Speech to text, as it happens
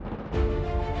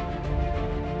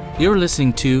You're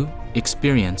listening to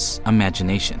Experience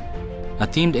Imagination, a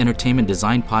themed entertainment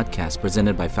design podcast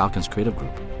presented by Falcons Creative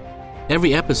Group.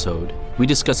 Every episode, we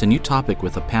discuss a new topic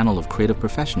with a panel of creative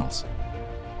professionals.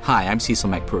 Hi, I'm Cecil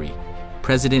McPurry,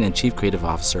 President and Chief Creative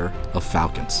Officer of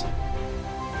Falcons.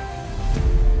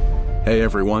 Hey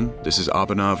everyone, this is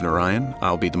Abhinav Narayan.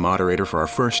 I'll be the moderator for our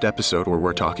first episode where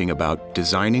we're talking about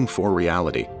designing for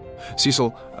reality.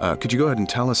 Cecil, could you go ahead and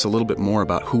tell us a little bit more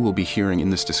about who we'll be hearing in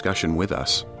this discussion with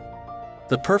us?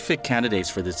 The perfect candidates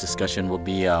for this discussion will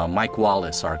be Mike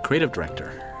Wallace, our creative director,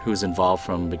 who's involved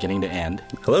from beginning to end.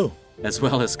 Hello. As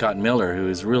well as Scott Miller, who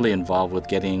is really involved with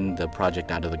getting the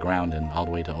project out of the ground and all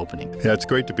the way to opening. Yeah, it's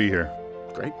great to be here.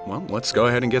 Great. Well, let's go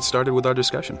ahead and get started with our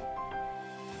discussion.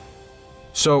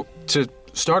 So, to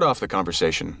start off the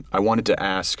conversation, I wanted to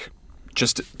ask,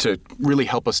 just to really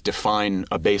help us define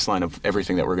a baseline of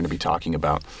everything that we're going to be talking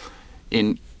about.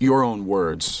 In your own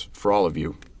words, for all of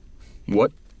you,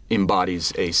 what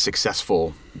embodies a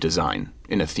successful design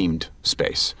in a themed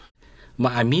space?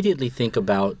 I immediately think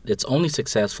about it's only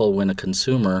successful when a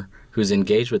consumer who's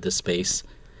engaged with the space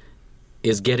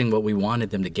is getting what we wanted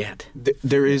them to get.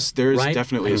 There is right?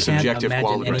 definitely a subjective quality to it. I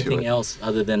can't imagine anything else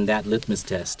other than that litmus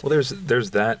test. Well,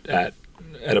 there's that at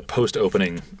a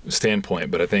post-opening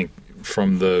standpoint, but I think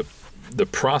from the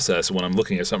process, when I'm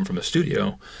looking at something from the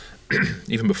studio,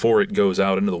 even before it goes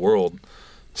out into the world,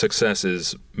 success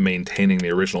is maintaining the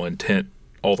original intent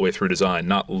all the way through design,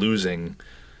 not losing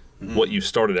what you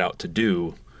started out to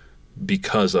do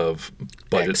because of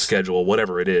budget, schedule,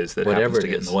 whatever it is that happens to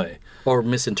get in the way. Or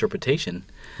misinterpretation.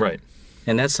 Right.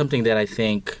 And that's something that I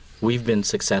think we've been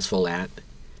successful at,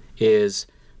 is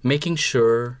making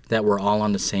sure that we're all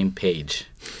on the same page.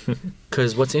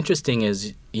 Because what's interesting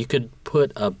is you could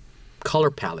put a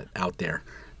color palette out there,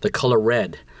 the color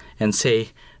red, and say,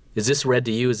 is this red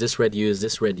to you, is this red to you, is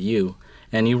this red to you?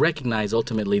 And you recognize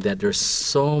ultimately that there's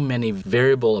so many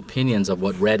variable opinions of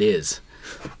what red is,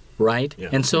 right? Yeah.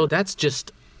 And so that's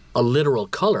just a literal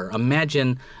color.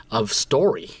 Imagine a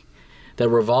story that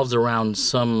revolves around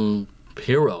some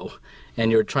hero,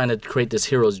 and you're trying to create this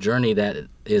hero's journey that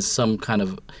is some kind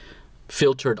of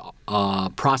filtered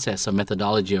process, a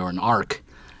methodology, or an arc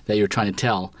that you're trying to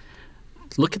tell.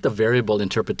 Look at the variable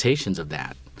interpretations of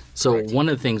that. So one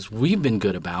of the things we've been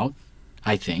good about,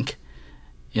 I think,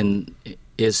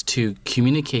 is to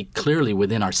communicate clearly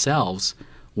within ourselves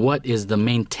what is the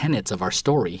main tenets of our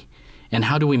story and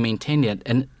how do we maintain it,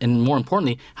 and more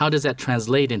importantly, how does that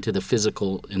translate into the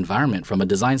physical environment from a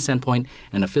design standpoint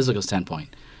and a physical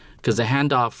standpoint? Because the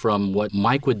handoff from what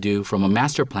Mike would do from a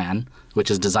master plan,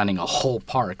 which is designing a whole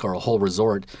park or a whole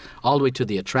resort, all the way to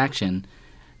the attraction,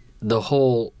 the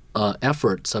whole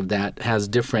efforts of that has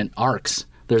different arcs.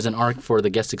 There's an arc for the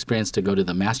guest experience to go to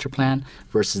the master plan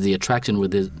versus the attraction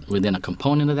within a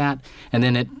component of that, and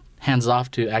then it hands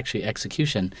off to actually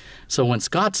execution. So when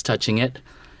Scott's touching it,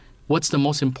 what's the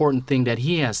most important thing that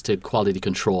he has to quality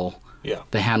control? Yeah.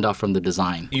 The handoff from the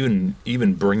design.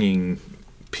 Even bringing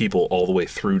people all the way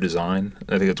through design,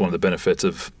 I think that's one of the benefits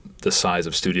of the size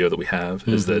of studio that we have,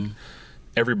 is that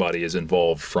everybody is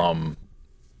involved from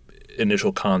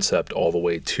initial concept all the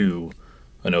way to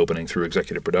an opening through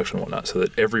executive production and whatnot, so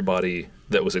that everybody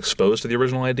that was exposed to the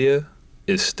original idea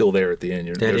is still there at the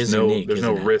end. There's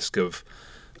no risk of,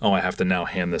 I have to now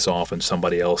hand this off and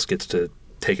somebody else gets to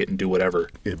take it and do whatever.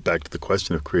 Back to the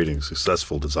question of creating a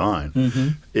successful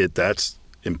design, that's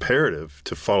imperative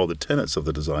to follow the tenets of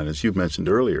the design, as you mentioned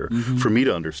earlier, for me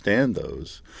to understand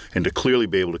those and to clearly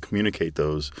be able to communicate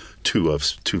those to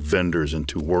vendors and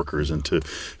to workers and to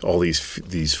all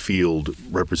these field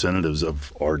representatives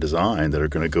of our design that are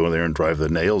going to go in there and drive the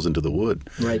nails into the wood.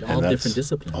 Right, all different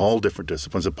disciplines. All different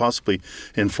disciplines, and possibly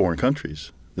in foreign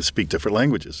countries that speak different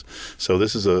languages. So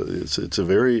this is it's a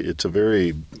very I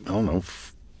don't know,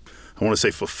 I want to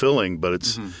say fulfilling, but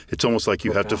it's almost like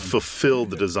you have to fulfill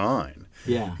the design.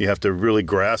 Yeah. You have to really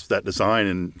grasp that design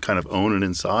and kind of own it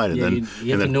inside, and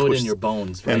you have to know it in your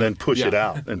bones, right? And then push it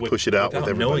out, and push it out with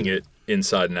everybody. Knowing it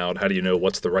inside and out, how do you know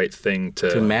what's the right thing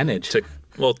to manage? To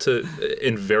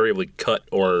invariably cut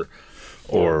or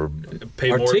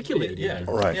pay articulate,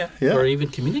 more, or even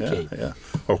communicate. Yeah.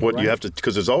 Or what you have to,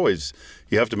 because there's always,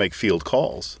 you have to make field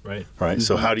calls. Right.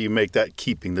 So how do you make that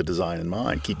keeping the design in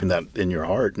mind, keeping that in your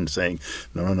heart and saying,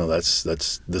 no, this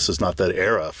is not that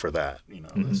era for that.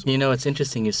 It's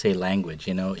interesting you say language.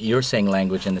 You're saying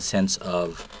language in the sense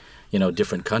of,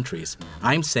 different countries.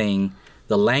 I'm saying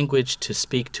the language to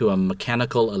speak to a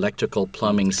mechanical, electrical,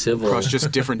 plumbing, civil. Across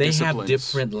just different disciplines. They have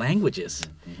different languages.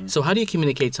 So how do you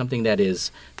communicate something that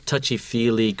is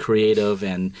touchy-feely, creative,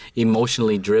 and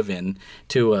emotionally driven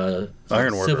to a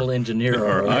Ironworker. civil engineer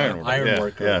or iron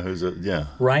worker. Yeah, who's a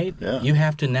Right? Yeah. You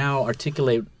have to now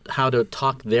articulate how to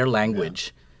talk their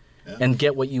language and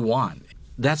get what you want.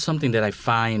 That's something that I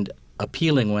find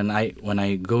appealing when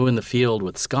I go in the field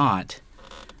with Scott.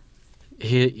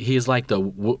 He's like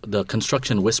the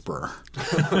construction whisperer.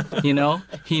 You know,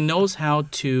 he knows how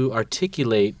to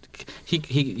articulate.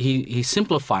 He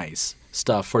simplifies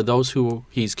stuff for those who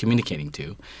he's communicating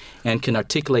to, and can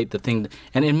articulate the thing.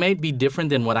 And it may be different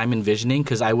than what I'm envisioning,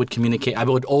 because I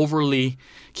would overly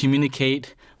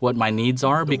communicate what my needs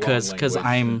are, because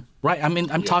I'm right. I mean,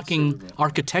 I'm talking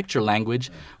architecture language,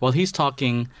 while he's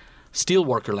talking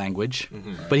steelworker language,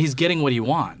 but he's getting what he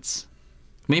wants.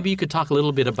 Maybe you could talk a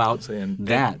little bit about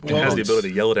that. And has the ability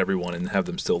to yell at everyone and have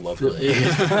them still love him.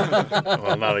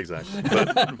 Well, not exactly.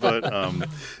 But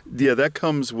yeah, that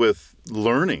comes with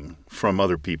learning from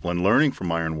other people and learning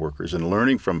from iron workers and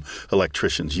learning from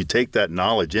electricians. You take that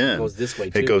knowledge in. It goes this way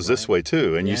too. It goes this way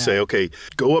too. And you say, okay,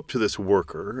 go up to this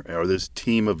worker or this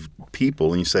team of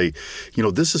people and you say,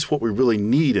 this is what we really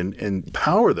need, and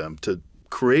empower them to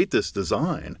create this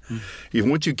design. Even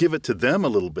once you give it to them a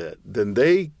little bit, then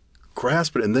they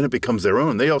grasp it, and then it becomes their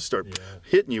own. They all start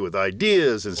hitting you with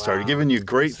ideas and start giving you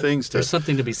great things to... There's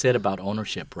something to be said about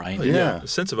ownership, right? Yeah. The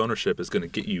sense of ownership is going to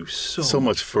get you so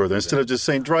much further. Instead of just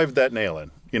saying, drive that nail in.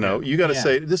 You got to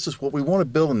say, this is what we want to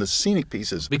build in the scenic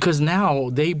pieces. Because now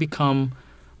they become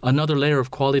another layer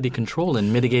of quality control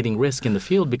and mitigating risk in the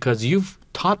field, because you've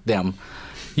taught them.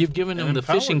 You've given them the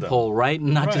fishing pole, right?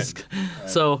 Not just...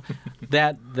 So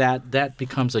that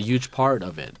becomes a huge part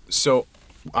of it. So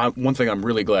one thing I'm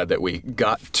really glad that we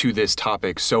got to this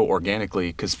topic so organically,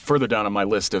 because further down on my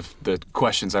list of the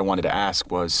questions I wanted to ask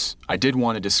was, I did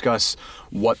want to discuss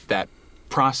what that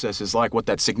process is like, what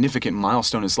that significant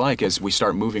milestone is like as we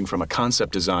start moving from a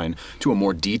concept design to a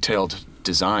more detailed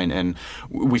design. And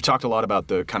we've talked a lot about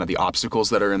the kind of the obstacles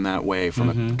that are in that way from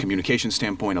a communication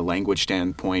standpoint, a language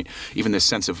standpoint, even this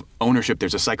sense of ownership.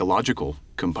 There's a psychological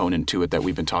component to it that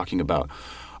we've been talking about.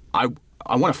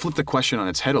 I want to flip the question on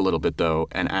its head a little bit, though,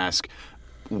 and ask,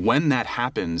 when that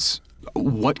happens,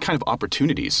 what kind of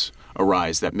opportunities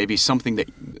arise that maybe something that,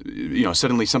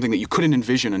 suddenly something that you couldn't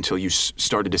envision until you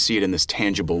started to see it in this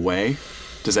tangible way?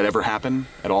 Does that ever happen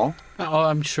at all? Oh,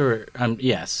 I'm sure.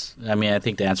 Yes. I mean, I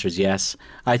think the answer is yes.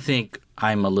 I think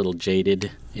I'm a little jaded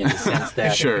in the sense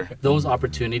that those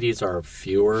opportunities are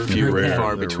fewer and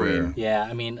far between. Yeah.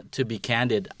 I mean, to be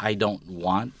candid, I don't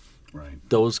want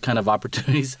those kind of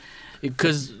opportunities.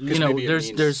 Because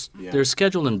there's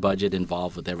schedule and budget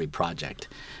involved with every project.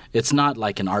 It's not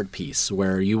like an art piece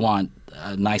where you want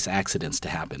nice accidents to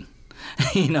happen.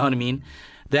 You know what I mean?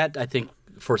 That, I think,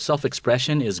 for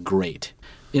self-expression is great.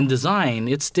 In design,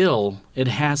 it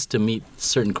has to meet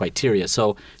certain criteria.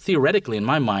 So theoretically, in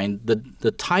my mind,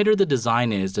 the tighter the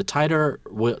design is, the tighter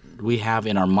we have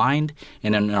in our mind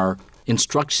and in our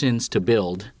instructions to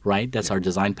build, right? That's our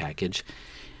design package.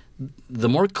 The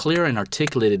more clear and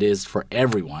articulate it is for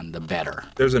everyone, the better.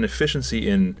 There's an efficiency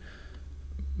in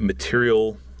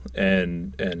material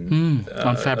and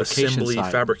on fabrication assembly,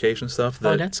 side. Fabrication stuff.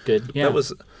 That's good. Yeah. That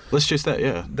was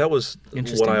That was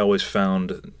what I always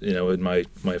found, in my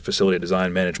facility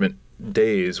design management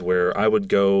days, where I would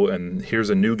go and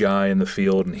here's a new guy in the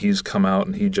field and he's come out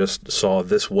and he just saw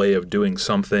this way of doing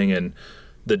something, and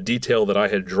the detail that I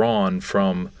had drawn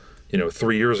from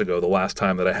 3 years ago, the last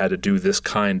time that I had to do this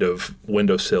kind of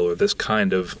windowsill or this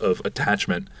kind of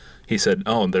attachment, he said,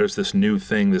 oh, there's this new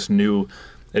thing, this new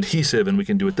adhesive, and we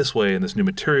can do it this way, and this new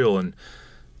material. And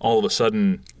all of a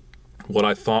sudden, what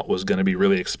I thought was going to be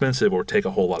really expensive or take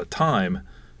a whole lot of time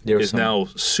is now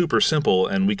super simple,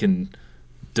 and we can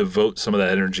devote some of that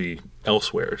energy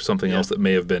elsewhere, something else that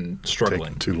may have been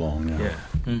struggling. Taking too long,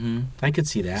 I could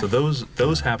see that. So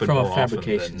those happen from more a often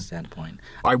fabrication than, standpoint.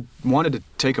 I wanted to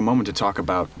take a moment to talk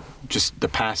about just the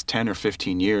past 10 or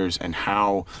 15 years and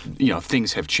how,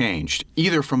 things have changed,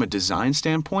 either from a design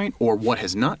standpoint or what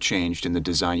has not changed in the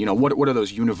design. What are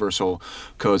those universal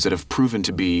codes that have proven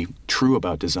to be true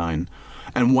about design?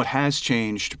 And what has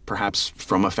changed, perhaps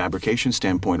from a fabrication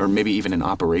standpoint, or maybe even an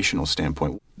operational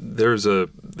standpoint? There's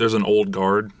an old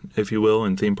guard, if you will,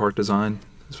 in theme park design,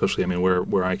 especially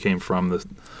where I came from.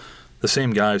 The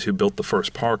same guys who built the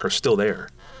first park are still there,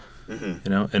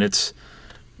 and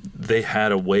they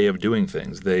had a way of doing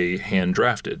things. They hand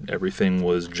drafted. Everything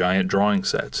was giant drawing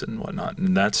sets and whatnot,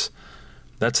 and that's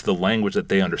the language that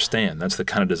they understand. That's the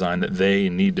kind of design that they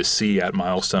need to see at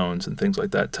milestones and things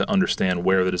like that to understand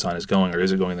where the design is going, or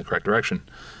is it going in the correct direction.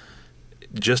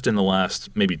 Just in the last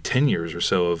maybe 10 years or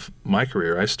so of my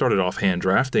career, I started off hand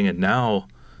drafting, and now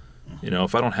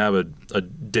If I don't have a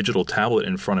digital tablet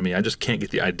in front of me, I just can't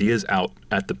get the ideas out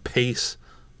at the pace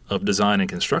of design and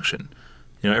construction.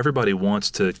 Everybody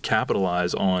wants to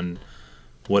capitalize on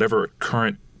whatever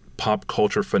current pop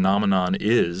culture phenomenon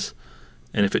is,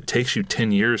 and if it takes you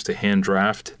 10 years to hand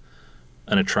draft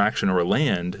an attraction or a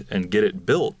land and get it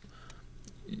built,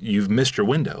 you've missed your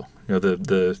window.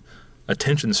 The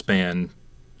attention span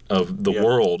of the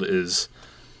world is...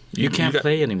 You can't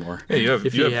play anymore. Yeah,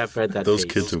 you have read that those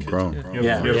pace. kids have grown. You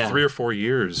have 3 or 4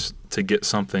 years to get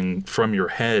something from your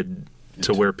head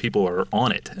to where people are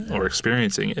on it or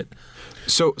experiencing it.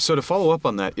 So to follow up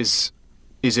on that, is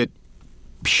it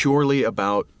purely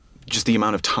about just the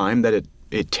amount of time that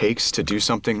it takes to do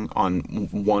something on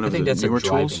one of the newer tools? I think that's a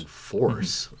driving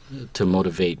force to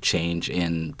motivate change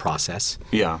in process.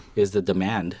 Yeah. Is the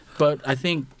demand. But I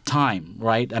think time,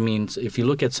 right? I mean, if you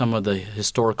look at some of the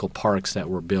historical parks that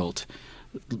were built,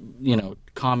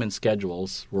 common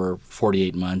schedules were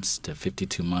 48 months to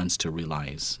 52 months to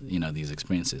realize, these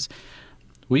experiences.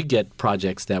 We get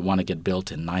projects that want to get built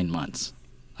in 9 months.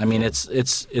 I mean,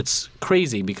 it's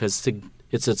crazy because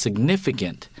it's a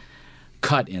significant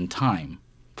cut in time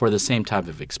for the same type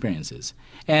of experiences.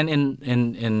 And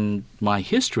in my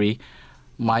history,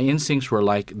 my instincts were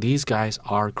like, these guys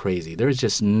are crazy. There's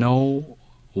just no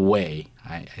way,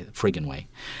 friggin' way,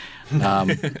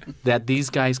 that these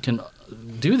guys can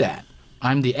do that.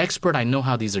 I'm the expert. I know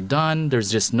how these are done.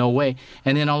 There's just no way.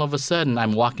 And then all of a sudden,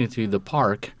 I'm walking through the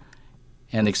park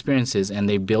and experiences, and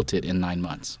they built it in 9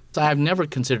 months. So I've never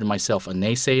considered myself a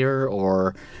naysayer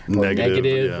or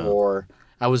negative or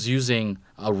I was using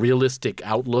a realistic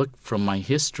outlook from my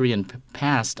history and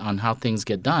past on how things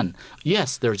get done.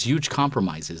 Yes, there's huge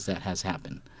compromises that has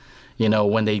happened,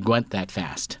 when they went that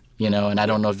fast, and I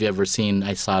don't know if you've ever seen,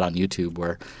 I saw it on YouTube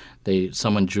where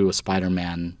someone drew a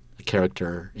Spider-Man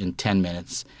character in 10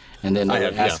 minutes. And then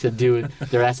they're asked to do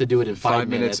it in 5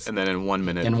 minutes. And then in 1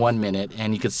 minute. In 1 minute.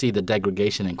 And you could see the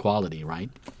degradation in quality, right?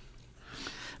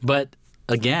 But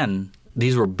again,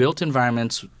 these were built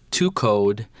environments to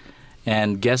code,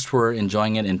 and guests were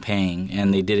enjoying it and paying,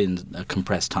 and they did it in a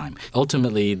compressed time.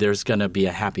 Ultimately, there's going to be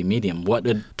a happy medium. What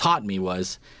it taught me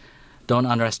was don't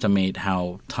underestimate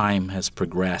how time has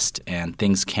progressed and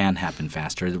things can happen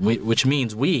faster, which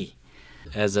means we,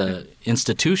 as an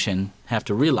institution, have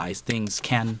to realize things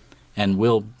can and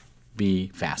will be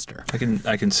faster.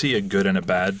 I can see a good and a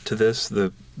bad to this.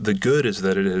 The good is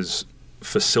that it has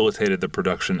facilitated the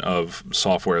production of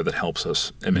software that helps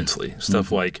us immensely.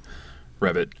 Stuff like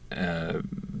Revit,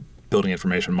 building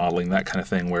information modeling, that kind of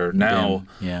thing, where now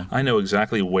I know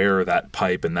exactly where that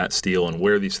pipe and that steel and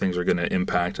where these things are going to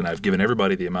impact, and I've given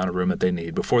everybody the amount of room that they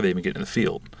need before they even get in the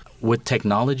field. With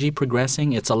technology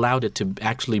progressing, it's allowed it to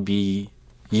actually be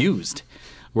used,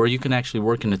 where you can actually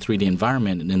work in a 3D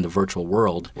environment and in the virtual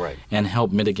world and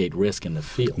help mitigate risk in the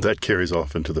field. That carries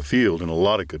off into the field in a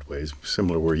lot of good ways.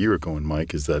 Similar where you were going,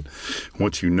 Mike, is that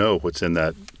once you know what's in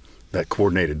that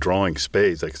coordinated drawing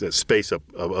space, like that space up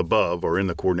above or in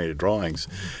the coordinated drawings,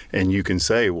 and you can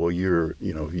say, well,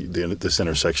 this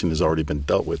intersection has already been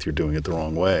dealt with, you're doing it the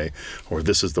wrong way, or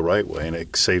this is the right way, and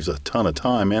it saves a ton of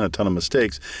time and a ton of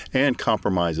mistakes and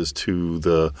compromises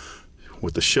to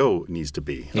what the show needs to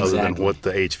be, other than what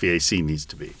the HVAC needs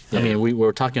to be. I mean, we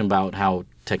were talking about how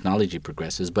technology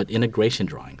progresses, but integration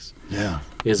drawings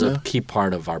is a key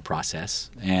part of our process.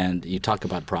 And you talk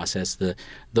about process,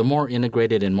 the more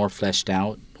integrated and more fleshed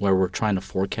out, where we're trying to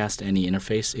forecast any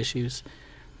interface issues,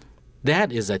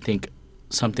 that is, I think,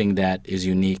 something that is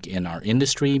unique in our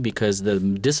industry, because the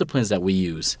disciplines that we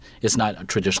use is not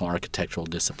traditional architectural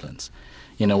disciplines.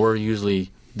 We're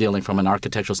usually dealing from an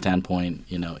architectural standpoint,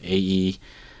 AE,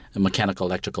 mechanical,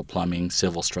 electrical, plumbing,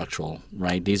 civil, structural,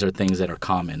 right? These are things that are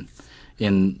common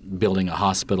in building a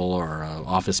hospital or an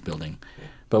office building.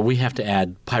 But we have to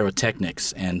add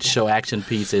pyrotechnics and show action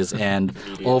pieces and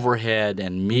overhead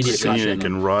and media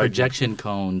and projection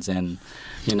cones and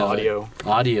audio,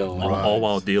 all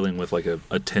while dealing with like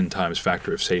a 10 times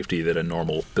factor of safety that a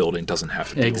normal building doesn't have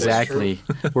to deal with. Exactly.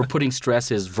 We're putting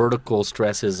vertical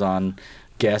stresses on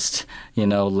guests,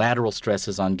 lateral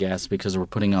stresses on guests, because we're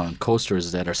putting on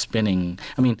coasters that are spinning.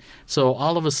 I mean, so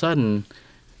all of a sudden,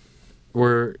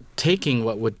 we're taking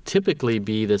what would typically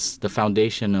be the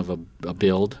foundation of a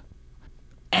build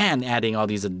and adding all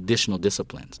these additional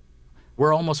disciplines.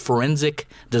 We're almost forensic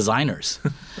designers,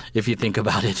 if you think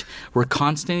about it. We're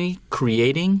constantly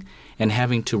creating and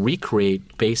having to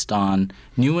recreate based on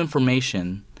new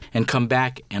information and come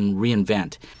back and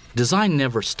reinvent. Design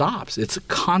never stops. It's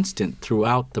constant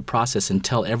throughout the process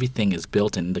until everything is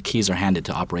built and the keys are handed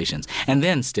to operations. And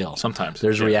then still, sometimes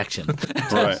there's reaction.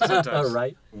 Right.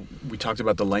 Right. We talked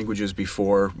about the languages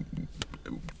before.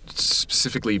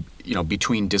 specifically,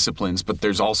 between disciplines, but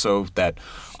there's also that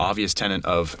obvious tenet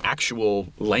of actual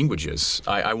languages.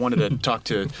 I wanted to talk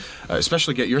to,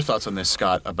 especially get your thoughts on this,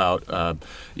 Scott, about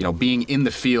being in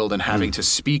the field and having to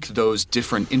speak those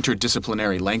different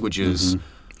interdisciplinary languages.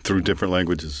 Through different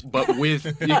languages. But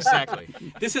with, exactly.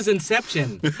 This is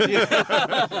Inception.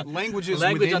 Languages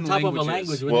Language within on top languages. of a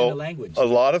language within a language. A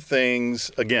lot of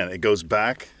things, again, it goes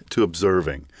back to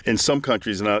observing. In some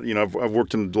countries, and I've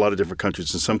worked in a lot of different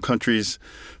countries. In some countries,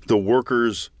 the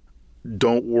workers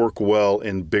don't work well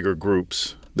in bigger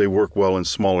groups. They work well in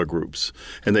smaller groups.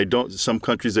 And some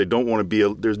countries, they don't want to be,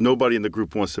 there's nobody in the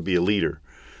group who wants to be a leader.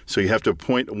 So you have to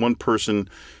appoint one person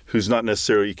who's not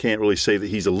necessarily, you can't really say that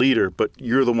he's a leader, but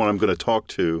you're the one I'm going to talk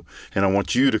to, and I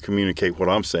want you to communicate what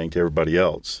I'm saying to everybody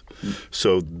else.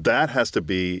 So that has to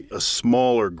be a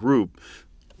smaller group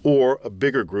or a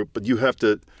bigger group, but you have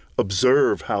to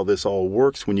observe how this all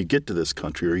works when you get to this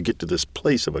country or you get to this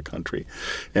place of a country.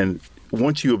 And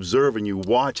once you observe and you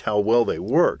watch how well they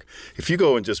work, if you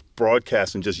go and just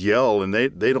broadcast and just yell and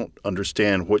they don't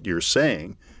understand what you're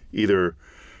saying, either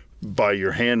by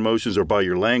your hand motions or by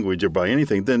your language or by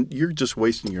anything, then you're just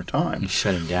wasting your time. You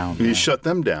shut them down. You shut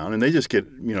them down, and they just get,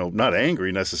 not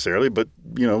angry necessarily, but,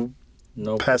 no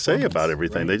passé about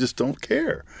everything. Right. They just don't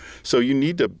care. So you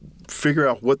need to figure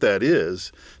out what that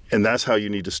is, and that's how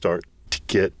you need to start to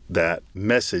get that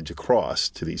message across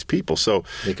to these people. So,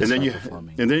 because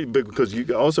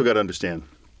you also got to understand,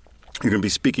 you're going to be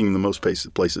speaking in the most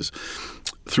places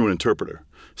through an interpreter.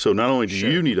 So not only do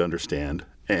you need to understand,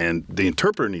 and the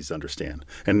interpreter needs to understand.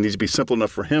 And it needs to be simple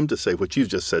enough for him to say what you've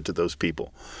just said to those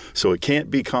people. So it can't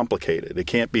be complicated. It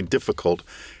can't be difficult.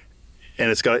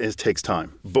 And it takes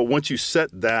time. But once you set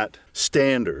that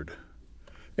standard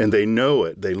and they know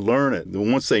it, they learn it,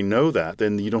 and once they know that,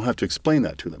 then you don't have to explain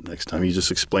that to them next time. You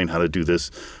just explain how to do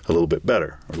this a little bit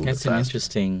better. That's an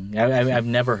interesting. I've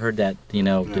never heard that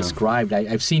described.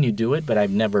 I've seen you do it, but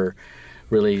I've never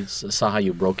really saw how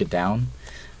you broke it down.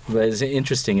 But it's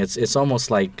interesting. It's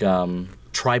almost like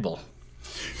tribal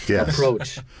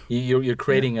approach. You're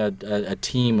creating a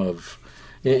team of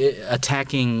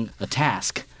attacking a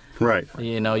task. Right.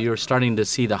 You're starting to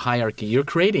see the hierarchy. You're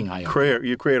creating hierarchy.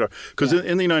 You create because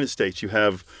in the United States you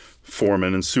have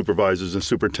foremen and supervisors and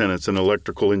superintendents and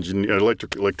electricians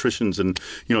and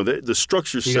the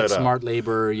structure's set up. You got smart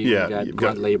labor, you got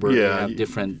grunt labor, you have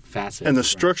different facets. And the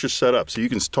structure's set up so you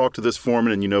can talk to this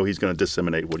foreman and he's going to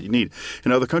disseminate what you need.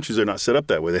 In other countries they're not set up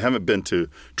that way. They haven't been to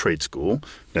trade school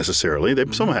necessarily.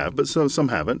 Some have, but some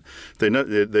haven't. They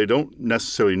don't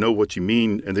necessarily know what you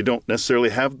mean, and they don't necessarily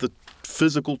have the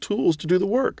physical tools to do the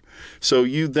work. So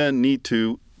you then need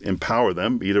to empower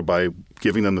them either by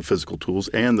giving them the physical tools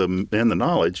and the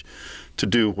knowledge to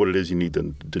do what it is you need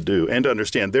them to do and to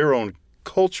understand their own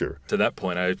culture. To that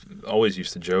point, I always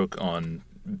used to joke on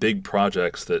big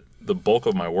projects that the bulk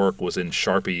of my work was in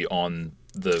Sharpie on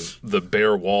the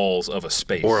bare walls of a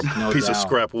space. Or a piece of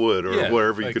scrap wood or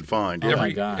wherever you could find. Oh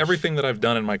my gosh. Everything that I've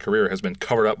done in my career has been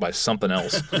covered up by something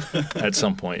else at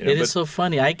some point. It is so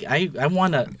funny. I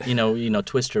want to,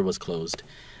 Twister was closed.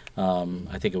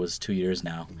 I think it was 2 years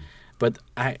now. But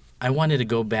I wanted to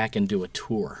go back and do a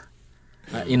tour.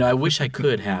 I wish I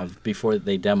could have before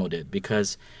they demoed it,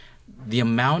 because the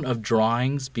amount of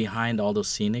drawings behind all those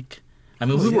scenic.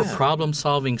 We were problem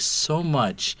solving so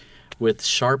much with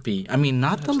Sharpie.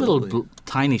 Not the little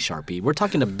tiny Sharpie. We're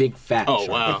talking the big fat Sharpie.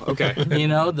 Oh, wow. Okay.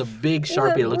 The big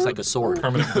Sharpie that looks like a sword.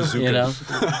 Permanent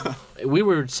bazooka. We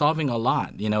were solving a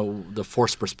lot, the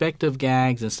forced perspective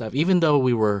gags and stuff. Even though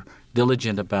we were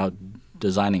diligent about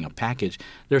designing a package,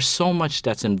 there's so much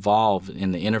that's involved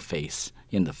in the interface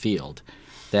in the field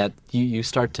that you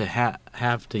start to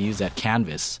have to use that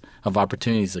canvas of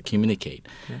opportunities to communicate.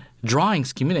 Yeah.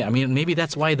 Drawings communicate. Maybe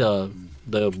that's why the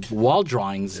wall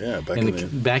drawings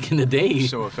back in the day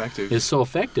is so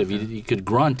effective. You could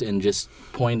grunt and just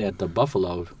point at the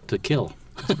buffalo to kill.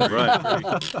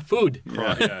 Right. Food.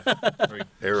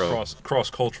 Arrow.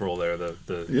 Cross-cultural there.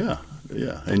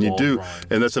 And you do, drawing.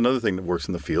 And that's another thing that works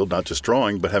in the field, not just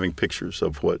drawing, but having pictures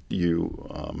of what you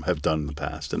have done in the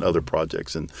past and other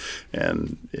projects, and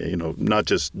not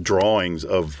just drawings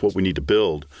of what we need to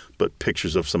build, but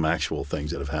pictures of some actual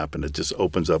things that have happened. It just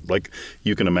opens up, like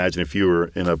you can imagine if you were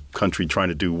in a country trying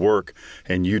to do work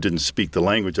and you didn't speak the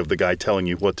language of the guy telling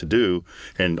you what to do,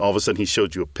 and all of a sudden he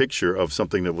showed you a picture of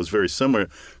something that was very similar,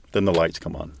 then the lights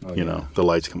come on. The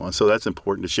lights come on. So that's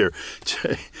important to share.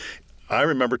 I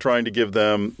remember trying to give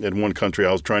them, in one country,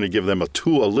 I was trying to give them a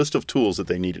list of tools that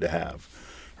they needed to have,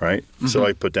 right? So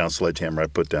I put down Sledgehammer, I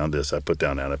put down this, I put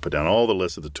down that, I put down all the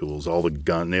list of the tools, all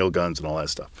the nail guns and all that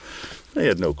stuff. They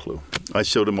had no clue. I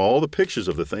showed them all the pictures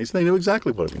of the things, and they knew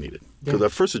exactly what we needed. Because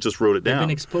at first I just wrote it They've down. been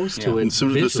exposed to it. And as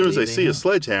soon as visually, they see know. a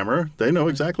sledgehammer, they know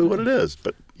exactly what it is.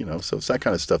 But, so it's that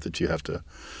kind of stuff that you have to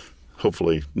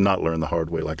hopefully not learn the hard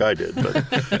way like I did,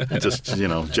 but just,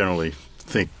 generally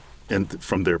think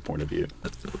from their point of view.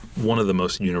 One of the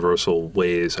most universal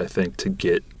ways, I think, to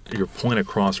get your point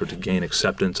across or to gain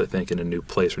acceptance, I think, in a new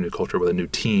place or new culture with a new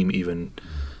team, even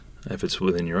if it's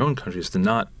within your own country, is to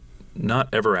not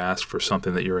ever ask for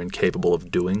something that you're incapable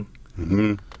of doing.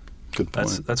 Mm-hmm. Good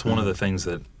point. That's one of the things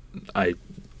that I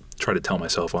try to tell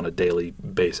myself on a daily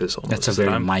basis. Almost. That's a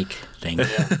very Mike thing.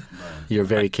 You're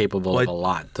very capable of a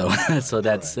lot, though. So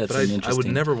that's an interesting. I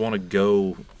would never want to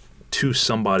go to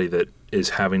somebody that is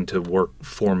having to work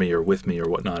for me or with me or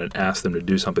whatnot and ask them to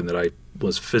do something that I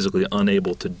was physically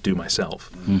unable to do myself.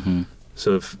 Mm-hmm.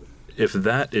 So if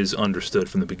that is understood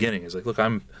from the beginning, it's like, look,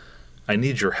 I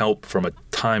need your help from a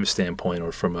time standpoint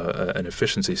or from an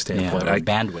efficiency standpoint. Or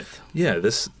bandwidth. Yeah,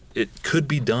 it could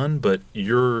be done, but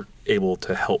you're able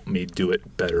to help me do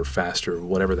it better, faster,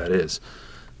 whatever that is.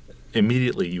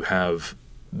 Immediately you have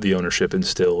the ownership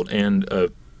instilled and a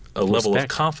level of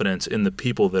confidence in the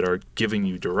people that are giving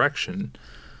you direction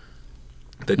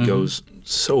that goes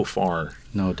so far.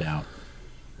 No doubt.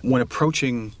 When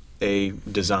approaching a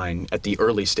design at the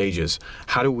early stages,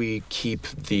 how do we keep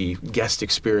the guest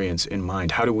experience in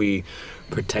mind? How do we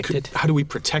protect it? How do we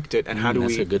protect it, and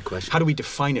that's a good question. How do we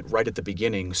define it right at the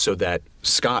beginning so that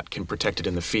Scott can protect it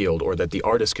in the field, or that the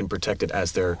artist can protect it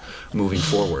as they're moving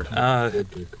forward?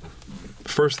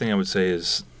 First thing I would say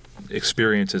is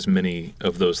experience as many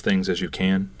of those things as you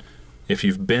can. If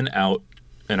you've been out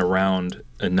and around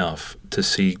enough to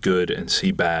see good and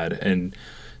see bad, and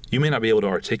you may not be able to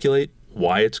articulate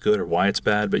why it's good or why it's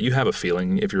bad, but you have a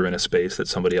feeling if you're in a space that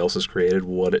somebody else has created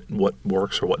what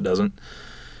works or what doesn't.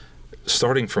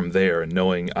 Starting from there and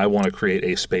knowing I want to create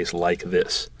a space like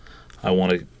this, I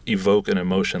want to evoke an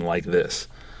emotion like this.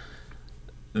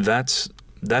 That's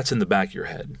in the back of your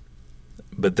head.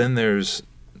 But then there's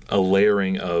a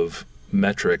layering of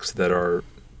metrics that are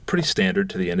pretty standard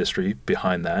to the industry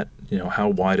behind that. How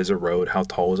wide is a road? How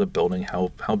tall is a building?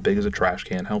 How big is a trash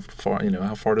can? How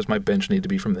far does my bench need to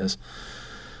be from this?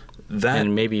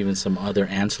 And maybe even some other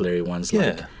ancillary ones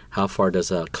like how far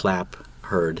does a clap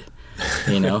herd?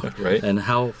 Right. And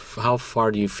how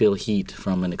far do you feel heat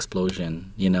from an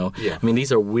explosion? Yeah. I mean,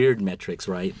 these are weird metrics,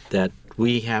 right? That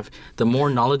we have. The more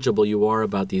knowledgeable you are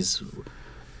about these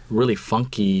really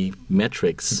funky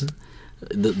metrics,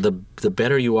 the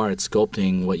better you are at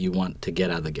sculpting what you want to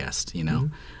get out of the guest,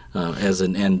 as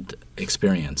an end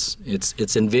experience.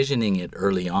 It's envisioning it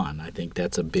early on. I think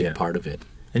that's a big part of it.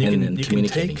 And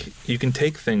you can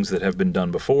take things that have been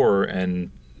done before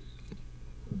and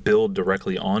build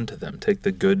directly onto them. Take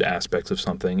the good aspects of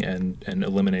something and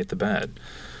eliminate the bad.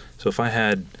 So if I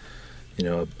had,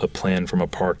 a plan from a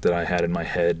park that I had in my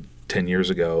head 10 years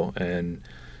ago, and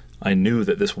I knew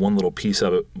that this one little piece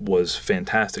of it was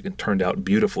fantastic and turned out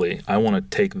beautifully, I want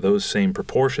to take those same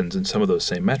proportions and some of those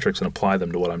same metrics and apply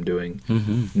them to what I'm doing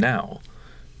now,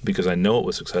 because I know it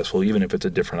was successful, even if it's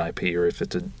a different IP or if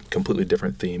it's a completely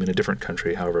different theme in a different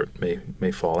country, however it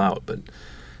may fall out. But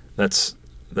that's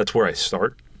where I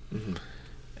start.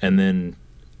 And then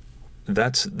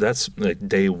that's like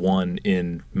day one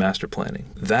in master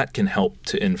planning. That can help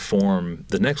to inform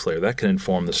the next layer. That can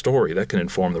inform the story. That can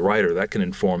inform the writer. That can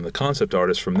inform the concept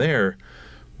artist from there,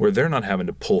 where they're not having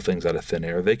to pull things out of thin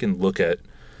air. They can look at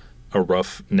a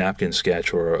rough napkin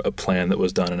sketch or a plan that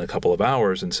was done in a couple of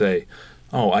hours and say,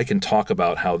 oh, I can talk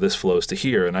about how this flows to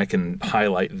here, and I can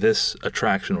highlight this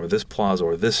attraction or this plaza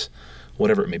or this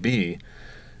whatever it may be.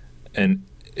 And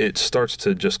it starts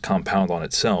to just compound on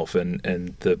itself, and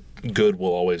the good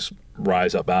will always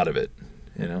rise up out of it.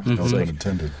 No pun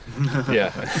intended.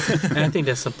 Yeah. And I think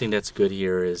that's something that's good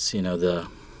here is, the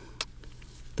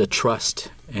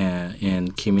trust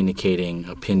in communicating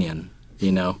opinion.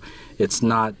 It's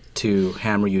not to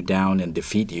hammer you down and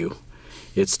defeat you.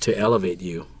 It's to elevate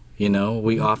you.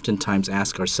 We oftentimes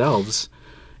ask ourselves,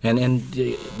 and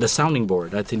the sounding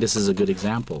board, I think this is a good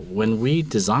example. When we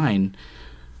design,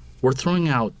 we're throwing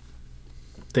out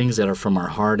things that are from our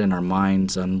heart and our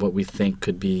minds on what we think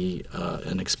could be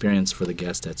an experience for the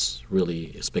guest that's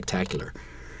really spectacular.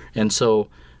 And so,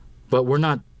 but we're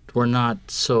not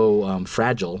so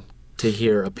fragile to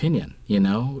hear opinion.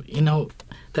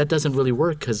 That doesn't really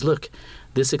work, because look,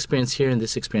 this experience here and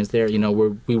this experience there.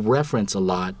 We reference a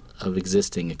lot of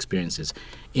existing experiences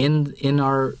in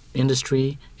our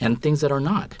industry and things that are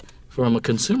not from a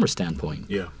consumer standpoint.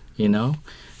 Yeah. you know?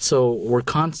 So we're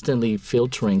constantly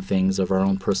filtering things of our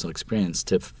own personal experience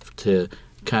to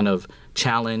kind of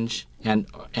challenge and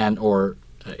or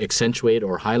accentuate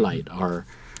or highlight our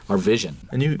vision.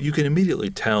 And you can immediately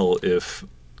tell if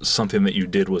something that you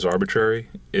did was arbitrary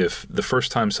if the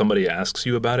first time somebody asks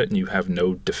you about it and you have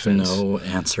no defense, no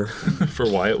answer for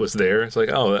why it was there. It's like,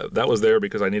 oh, that was there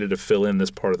because I needed to fill in this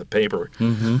part of the paper,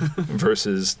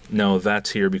 versus no,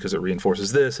 that's here because it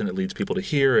reinforces this and it leads people to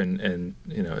here, and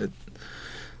you know,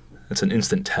 it's an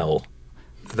instant tell.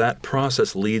 That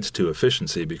process leads to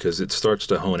efficiency because it starts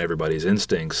to hone everybody's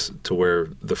instincts to where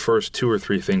the first 2 or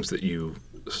 3 things that you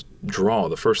draw,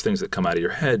 the first things that come out of your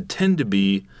head, tend to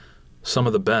be some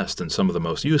of the best and some of the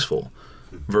most useful,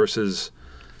 versus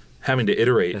having to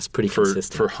iterate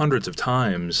for hundreds of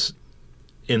times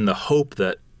in the hope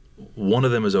that one of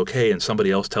them is okay and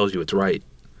somebody else tells you it's right.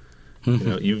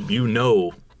 You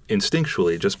know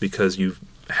instinctually, just because you've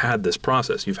had this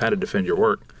process, you've had to defend your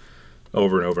work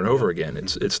over and over and over again.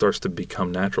 It starts to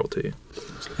become natural to you.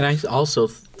 And I also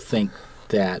think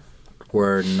that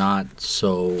we're not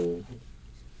so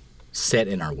set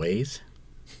in our ways.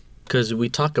 Because we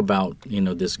talk about,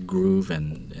 this groove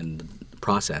and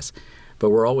process, but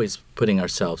we're always putting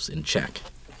ourselves in check,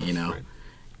 Right.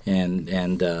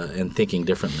 and thinking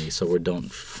differently. So we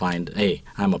don't find, hey,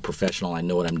 I'm a professional, I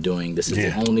know what I'm doing. This is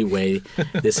the only way.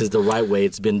 This is the right way.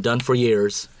 It's been done for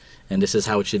years, and this is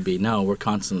how it should be. No, we're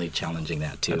constantly challenging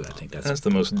that too. I think that's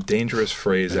the most dangerous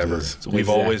phrase ever. We've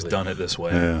always done it this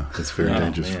way. Yeah, it's a very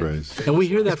dangerous phrase. And we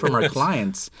hear that from our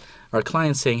clients. Our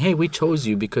clients saying, hey, we chose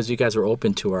you because you guys are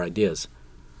open to our ideas.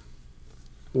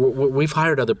 We've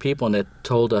hired other people that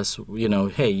told us,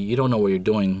 hey, you don't know what you're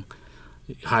doing.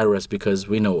 Hire us because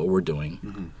we know what we're doing.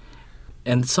 Mm-hmm.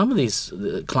 And some of these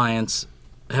clients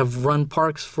have run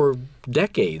parks for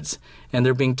decades, and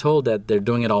they're being told that they're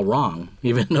doing it all wrong,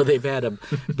 even though they've had a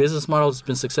business model that's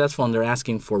been successful, and they're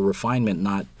asking for refinement,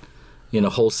 not,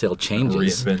 wholesale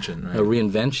changes. A reinvention, right? A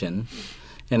reinvention.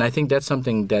 And I think that's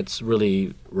something that's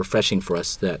really refreshing for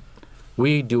us, that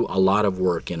we do a lot of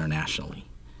work internationally.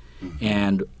 Mm-hmm.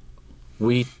 And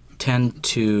we tend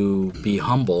to be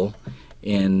humble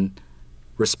in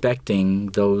respecting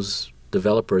those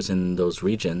developers in those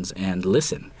regions and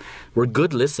listen. We're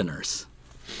good listeners,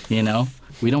 We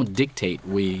don't dictate,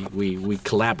 we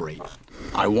collaborate.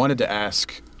 I wanted to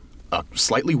ask a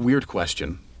slightly weird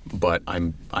question, but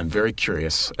I'm very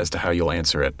curious as to how you'll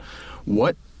answer it.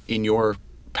 What, in your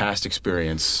past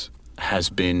experience, has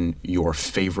been your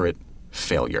favorite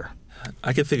failure?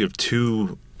 I can think of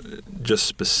 2 just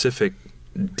specific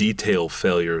detail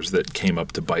failures that came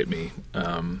up to bite me.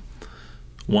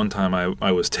 One time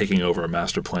I was taking over a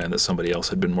master plan that somebody else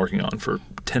had been working on for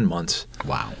 10 months.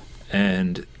 Wow.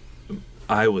 And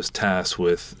I was tasked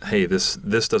with, hey, this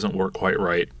doesn't work quite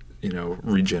right,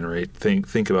 regenerate,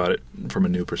 think about it from a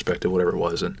new perspective, whatever it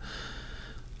was. And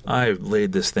I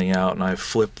laid this thing out, and I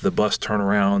flipped the bus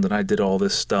turnaround, and I did all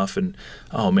this stuff, and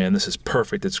oh man, this is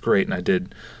perfect, it's great. And I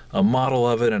did a model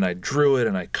of it, and I drew it,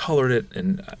 and I colored it,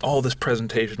 and all this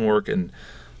presentation work, and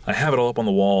I have it all up on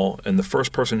the wall, and the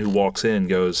first person who walks in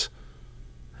goes,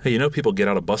 hey, people get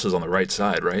out of buses on the right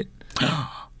side, right?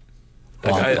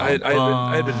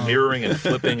 I had been mirroring and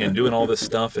flipping and doing all this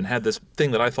stuff, and had this thing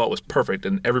that I thought was perfect,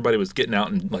 and everybody was getting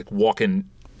out and walking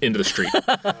into the street.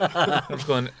 I was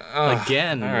going,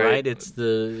 again, right?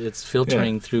 It's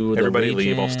filtering through everybody the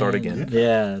region. Leave, I'll start again.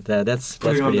 Yeah, that's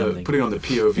putting pretty on the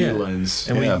POV lens.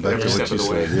 And back to what you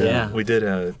said. Yeah. We did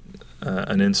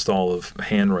an install of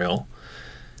handrail,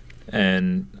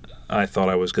 and I thought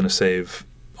I was going to save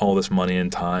all this money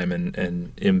and time and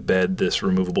embed this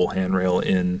removable handrail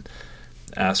in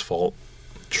asphalt,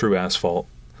 true asphalt,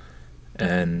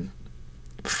 and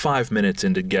 5 minutes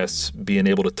into guests being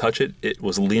able to touch it, it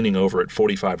was leaning over at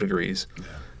 45 degrees. Yeah.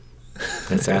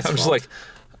 That's asphalt. I'm just like,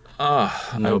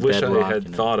 I wish I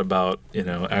had thought about,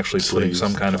 actually putting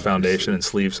some kind of foundation and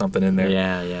sleeve something in there.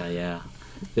 Yeah.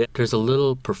 There's a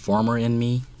little performer in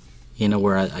me,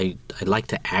 where I like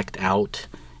to act out.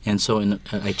 And so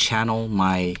I channel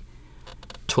my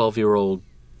 12-year-old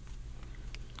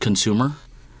consumer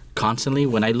constantly.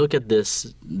 When I look at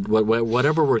this,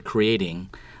 whatever we're creating,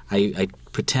 I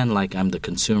pretend like I'm the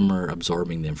consumer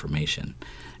absorbing the information,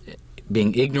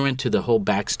 being ignorant to the whole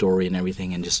backstory and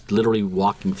everything, and just literally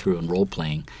walking through and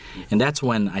role-playing. And that's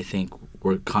when I think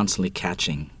we're constantly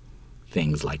catching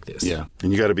things like this. Yeah,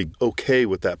 and you got to be okay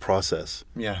with that process.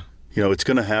 Yeah. It's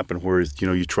going to happen where,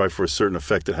 you try for a certain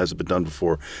effect that hasn't been done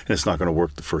before, and it's not going to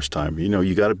work the first time.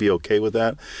 You got to be okay with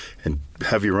that and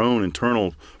have your own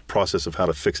internal process of how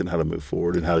to fix it and how to move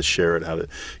forward and how to share it, how to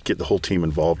get the whole team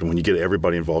involved. And when you get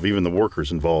everybody involved, even the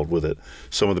workers involved with it,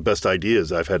 some of the best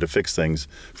ideas I've had to fix things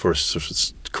for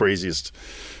craziest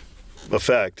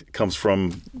effect comes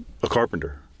from a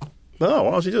carpenter. Oh,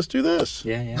 why don't you just do this?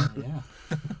 Yeah.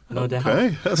 No doubt.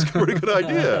 Okay, that's a pretty good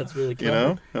idea. That's really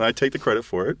clever. And I take the credit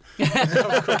for it.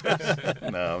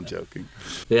 No, I'm joking.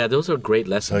 Yeah, those are great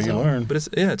lessons. How you learn. But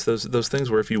it's those things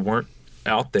where if you weren't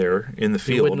out there in the would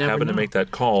field never having know. to make that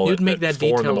call, You'd make that 4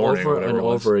 in the detail morning or over whatever and it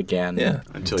was. over again. Yeah,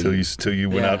 Until you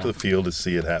went out to the field to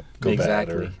see it go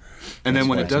Exactly. bad. And then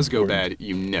when why it it's does go important. bad,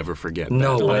 you never forget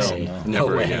No that. way. no.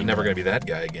 No way. You're never going to be that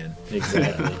guy again.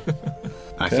 Exactly.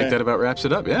 I think that about wraps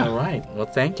it up, yeah. All right. Well,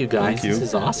 thank you, guys. Thank you. This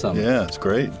is awesome. Yeah, it's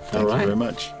great. Thank right. you very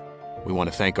much. We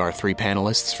want to thank our 3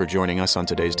 panelists for joining us on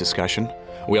today's discussion.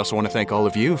 We also want to thank all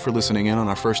of you for listening in on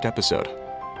our first episode.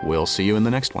 We'll see you in the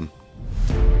next one.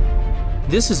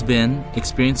 This has been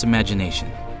Experience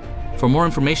Imagination. For more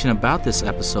information about this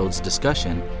episode's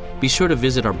discussion, be sure to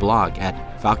visit our blog at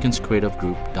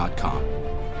falconscreativegroup.com.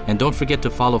 And don't forget to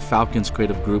follow Falcons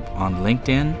Creative Group on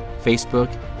LinkedIn,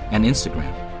 Facebook, and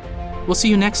Instagram. We'll see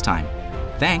you next time.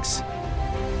 Thanks.